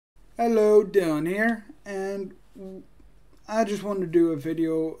Hello, Dylan here, and I just wanted to do a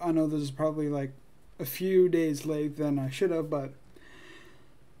video. I know this is probably like a few days late than I should have, but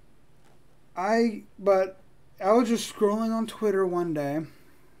I was just scrolling on Twitter one day,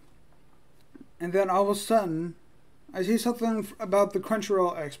 and then all of a sudden I see something about the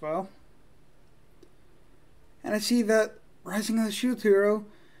Crunchyroll Expo, and I see that Rising of the Shield Hero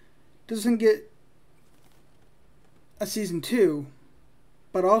doesn't get a season 2,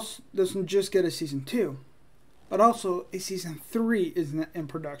 but also doesn't just get a season 2, but also a season 3 is in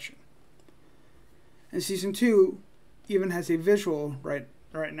production. And season 2 even has a visual right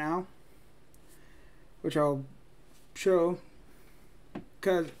now, which I'll show,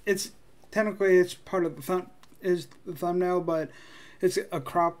 because it's technically part of the thumbnail, but it's a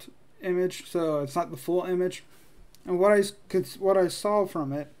cropped image, so it's not the full image. And what I saw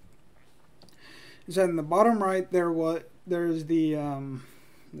from it is that in the bottom right there is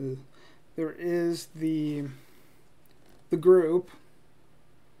the group,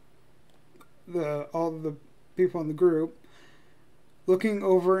 all the people in the group looking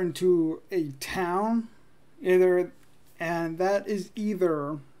over into a town, and that is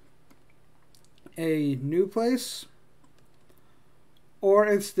either a new place or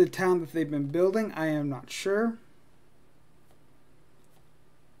it's the town that they've been building. I am not sure,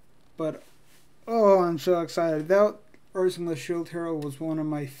 but oh, I'm so excited. That Rising of the Shield Hero was one of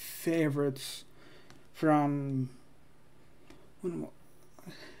my favorites from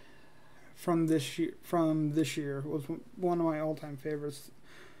this year. It was one of my all-time favorites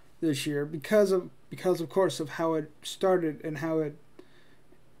this year because of course of how it started and how it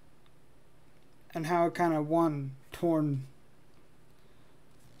kind of torn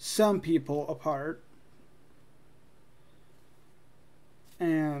some people apart.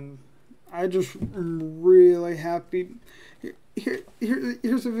 And I just am really happy.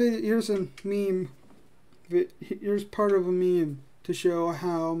 Here's a video. Here's a meme. Here's part of a meme to show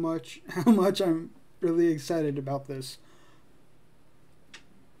how much I'm really excited about this.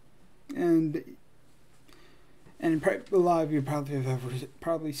 And a lot of you probably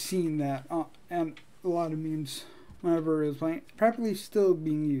have seen that. And a lot of memes, whenever it was playing, probably still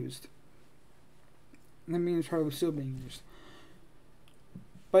being used. And the meme's probably still being used.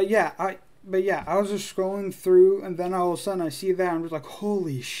 But yeah, I was just scrolling through, and then all of a sudden I see that, and I'm just like,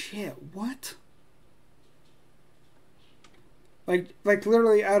 holy shit, what? Like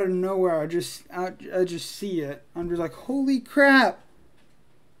literally out of nowhere, I just see it. I'm just like, holy crap!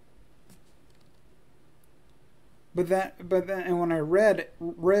 But then, and when I read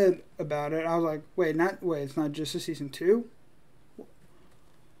about it, I was like, wait, it's not just a season 2?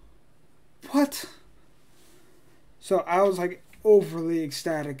 What? So I was like overly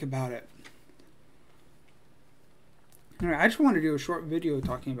ecstatic about it. Anyway, I just want to do a short video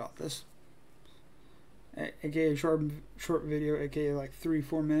talking about this. AKA short video, AKA like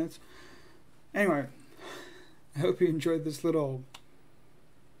 3-4 minutes. Anyway, I hope you enjoyed this little,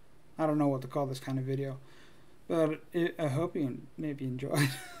 I don't know what to call this kind of video, but I hope you maybe enjoyed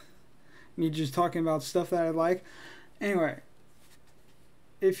me just talking about stuff that I like. Anyway,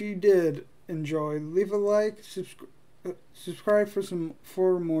 if you did enjoy, leave a like, subscribe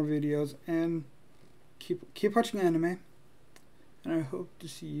for more videos, and keep watching anime. And I hope to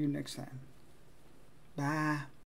see you next time. Bye.